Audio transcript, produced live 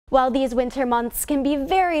Well, these winter months can be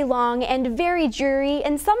very long and very dreary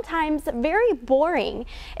and sometimes very boring.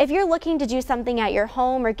 If you're looking to do something at your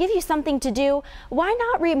home or give you something to do, why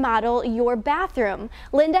not remodel your bathroom?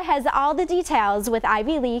 Linda has all the details with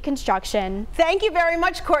Lea Construction. Thank you very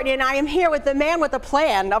much, Courtney, and I am here with the man with a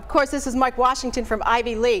plan. Of course, this is Mike Washington from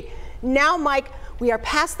Lea. Now, Mike, we are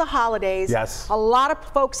past the holidays. Yes. A lot of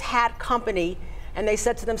folks had company, and they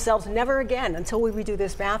said to themselves, never again until we redo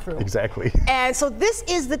this bathroom. Exactly. And so this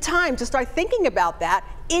is the time to start thinking about that.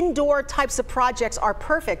 Indoor types of projects are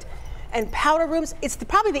perfect. And powder rooms, it's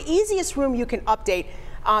probably the easiest room you can update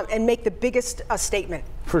and make the biggest statement.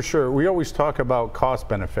 For sure. We always talk about cost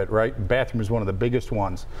benefit, right? Bathroom is one of the biggest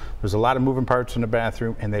ones. There's a lot of moving parts in the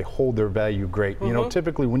bathroom and they hold their value great. You know,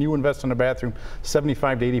 typically when you invest in a bathroom,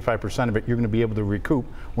 75 to 85% of it you're going to be able to recoup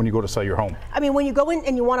when you go to sell your home. I mean, when you go in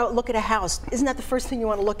and you want to look at a house, isn't that the first thing you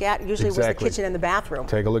want to look at? Usually it was the kitchen and the bathroom.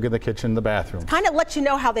 Take a look at the kitchen and the bathroom. Kind of lets you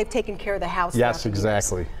know how they've taken care of the house. Yes,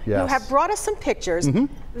 exactly. Yes. You have brought us some pictures.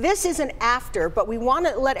 This is an after, but we want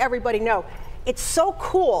to let everybody know it's so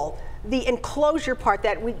cool. The enclosure part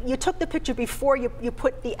that you took the picture before you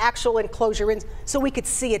put the actual enclosure in so we could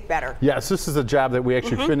see it better. Yes, this is a job that we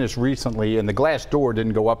actually finished recently, and the glass door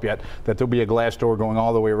didn't go up yet, that there'll be a glass door going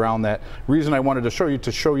all the way around that. Reason I wanted to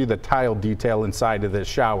show you the tile detail inside of this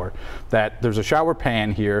shower, that there's a shower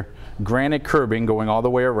pan here, granite curbing going all the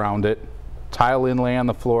way around it, tile inlay on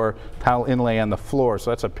the floor, tile inlay on the floor.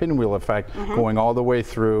 So that's a pinwheel effect going all the way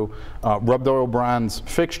through. Rubbed oil bronze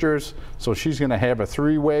fixtures. So she's going to have a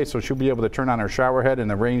three-way, so she'll be able to turn on her shower head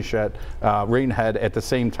and the rain head at the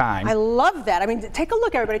same time. I love that. I mean, take a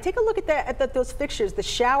look, everybody. Take a look at those fixtures. The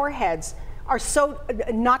shower heads are so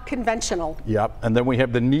not conventional. Yep, and then we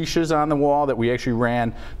have the niches on the wall that we actually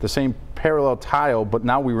ran the same parallel tile, but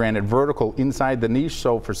now we ran it vertical inside the niche,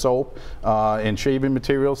 so for soap and shaving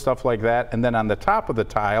material, stuff like that. And then on the top of the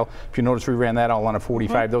tile, if you notice, we ran that all on a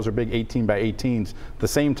 45. Those are big 18 by 18s, the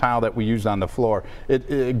same tile that we used on the floor.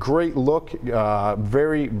 Great look,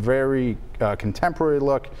 very, very contemporary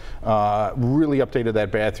look. Really updated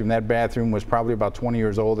that bathroom. That bathroom was probably about 20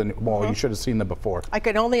 years old, and well, you should have seen them before. I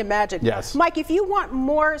can only imagine. Yes. Mike, if you want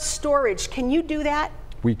more storage, can you do that?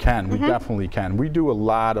 We can. We definitely can. We do a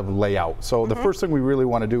lot of layout. So the first thing we really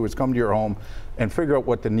want to do is come to your home and figure out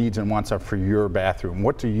what the needs and wants are for your bathroom.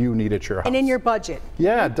 What do you need at your house? And in your budget.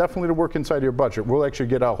 Yeah, definitely to work inside your budget. We'll actually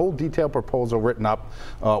get a whole detailed proposal written up.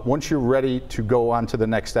 Once you're ready to go on to the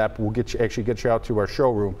next step, we'll actually get you out to our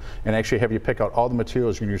showroom and actually have you pick out all the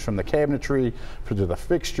materials you can use, from the cabinetry, to the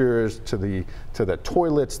fixtures, to the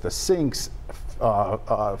toilets, the sinks,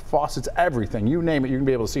 faucets, everything, you name it, you can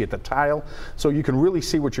be able to see it, the tile, so you can really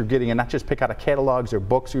see what you're getting and not just pick out of catalogs or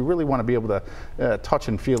books. You really want to be able to touch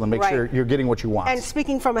and feel and make sure you're getting what you want. And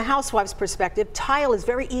speaking from a housewife's perspective, tile is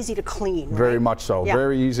very easy to clean. Very much so. Yeah.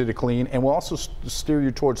 Very easy to clean, and we'll also steer you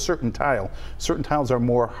towards certain tile. Certain tiles are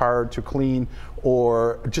more hard to clean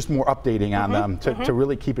or just more updating on them to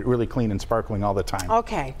really keep it really clean and sparkling all the time.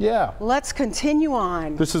 Okay. Yeah. Let's continue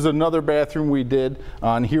on. This is another bathroom we did.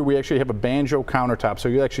 On here we actually have a banjo countertop, so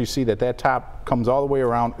you actually see that top comes all the way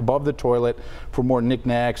around above the toilet for more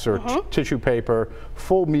knickknacks or tissue paper.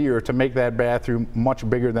 Full mirror to make that bathroom much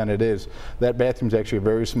bigger than it is. That bathroom's actually a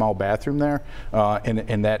very small bathroom there,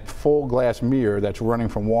 and that full glass mirror that's running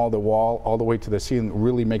from wall to wall all the way to the ceiling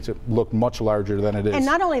really makes it look much larger than it is. And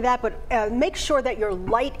not only that, but make sure that your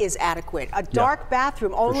light is adequate. A dark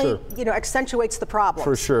bathroom only accentuates the problem.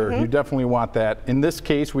 For sure. You definitely want that. In this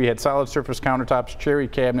case, we had solid surface countertops, cherry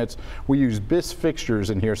cabinets. We used bis fixtures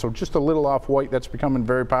in here, so just a little off-white. That's becoming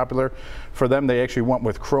very popular. For them, they actually went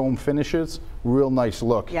with chrome finishes. Real nice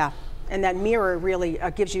look. Yeah. And that mirror really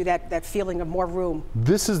gives you that feeling of more room.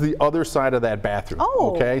 This is the other side of that bathroom.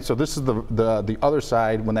 Oh. Okay, so this is the other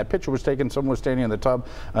side. When that picture was taken, someone was standing in the tub.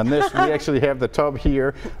 On this, we actually have the tub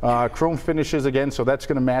here. Chrome finishes again, so that's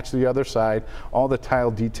going to match the other side. All the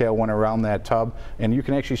tile detail went around that tub, and you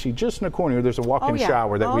can actually see just in the corner, there's a walk-in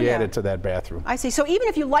shower that we added to that bathroom. I see. So even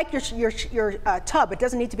if you like your tub, it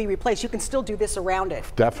doesn't need to be replaced. You can still do this around it.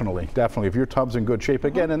 Definitely, definitely. If your tub's in good shape,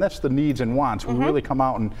 again, and that's the needs and wants. We really come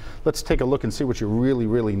out and let's take a look and see what you really,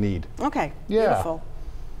 really need. Okay, yeah. Beautiful.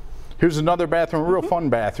 Here's another bathroom, a real fun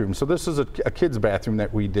bathroom. So this is a kid's bathroom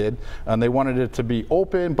that we did, and they wanted it to be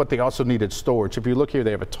open, but they also needed storage. If you look here, they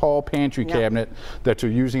have a tall pantry cabinet that they're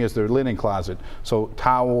using as their linen closet. So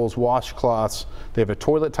towels, washcloths. They have a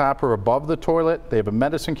toilet topper above the toilet. They have a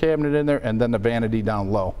medicine cabinet in there, and then the vanity down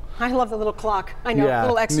low. I love the little clock. I know, a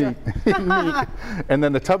little extra. Neat. And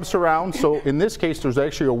then the tub surround. So in this case, there's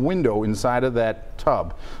actually a window inside of that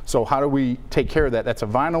tub. So how do we take care of that? That's a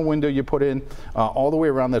vinyl window you put in all the way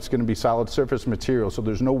around. That's going to be solid surface material. So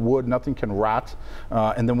there's no wood, nothing can rot.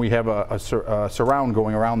 And then we have a surround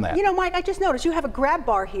going around that. You know, Mike, I just noticed you have a grab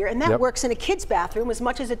bar here, and that works in a kid's bathroom as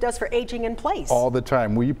much as it does for aging in place. All the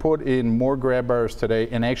time. We put in more grab bars today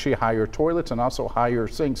and actually higher toilets and also higher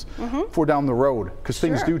sinks for down the road, because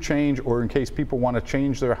things do change, or in case people want to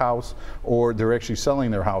change their house or they're actually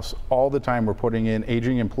selling their house. All the time we're putting in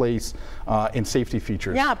aging in place and safety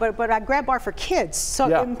features. Yeah, but a grab bar for kids,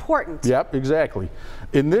 so important. Yep, exactly.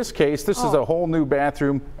 In this case, this is a whole new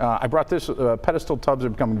bathroom. I brought this, pedestal tubs are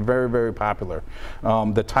becoming very, very popular.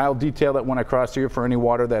 The tile detail that went across here for any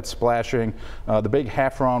water that's splashing, the big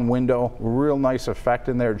half-round window, real nice effect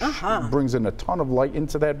in there. Brings in a ton of light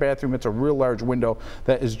into that bathroom. It's a real large window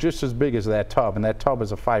that is just as big as that tub, and that tub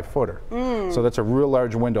is a 5-footer. So that's a real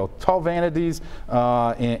large window. Tall vanities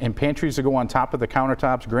and pantries that go on top of the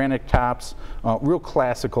countertops, granite tops, real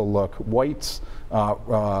classical look. Whites,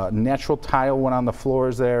 natural tile went on the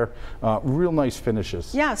floors there, real nice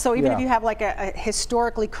finishes. Yeah, so even if you have like a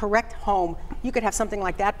historically correct home, you could have something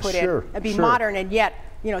like that put in and be modern and yet,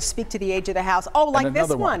 you know, speak to the age of the house. Oh, like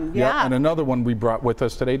this one. Yeah, and another one we brought with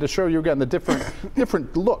us today to show you again the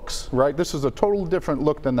different looks, right? This is a total different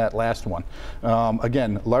look than that last one.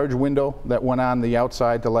 Again, large window that went on the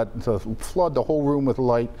outside to flood the whole room with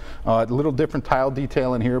light. A little different tile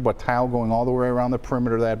detail in here, but tile going all the way around the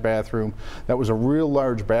perimeter of that bathroom. That was a real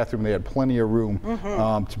large bathroom. They had plenty of room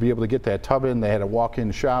to be able to get that tub in. They had a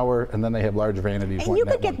walk-in shower, and then they have large vanities. And you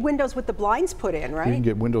could get windows with the blinds put in, right? You can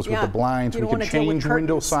get windows with the blinds. We can change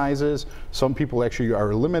window sizes. Some people actually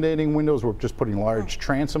are eliminating windows. We're just putting large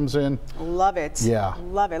transoms in. Love it. Yeah.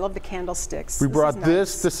 Love it. Love the candlesticks. We brought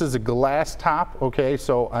this. This is a glass top. Okay,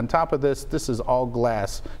 so on top of this, this is all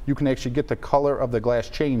glass. You can actually get the color of the glass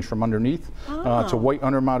change from underneath. It's a white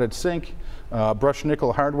undermounted sink. Brushed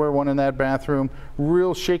nickel hardware one in that bathroom.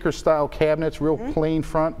 Real shaker style cabinets, real plain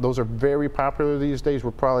front. Those are very popular these days.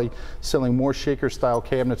 We're probably selling more shaker style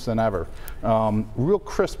cabinets than ever. Real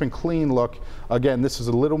crisp and clean look. Again, this is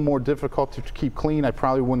a little more difficult to keep clean. I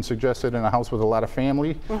probably wouldn't suggest it in a house with a lot of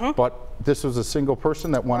family, but this was a single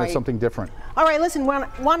person that wanted something different. All right, listen,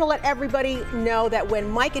 want to let everybody know that when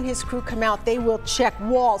Mike and his crew come out, they will check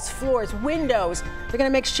walls, floors, windows. They're going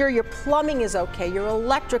to make sure your plumbing is okay, your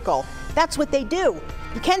electrical. That's what they do.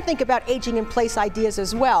 You can think about aging in place ideas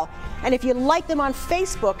as well. And if you like them on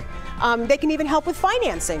Facebook, they can even help with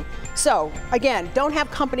financing. So again, don't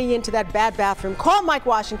have company into that bad bathroom. Call Mike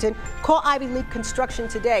Washington, call Ivy Lea Construction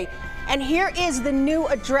today. And here is the new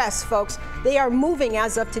address, folks. They are moving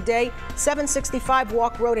as of today, 765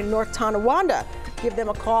 Walk Road in North Tonawanda. Give them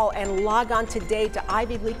a call and log on today to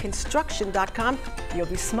ivyleaconstruction.com. You'll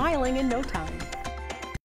be smiling in no time.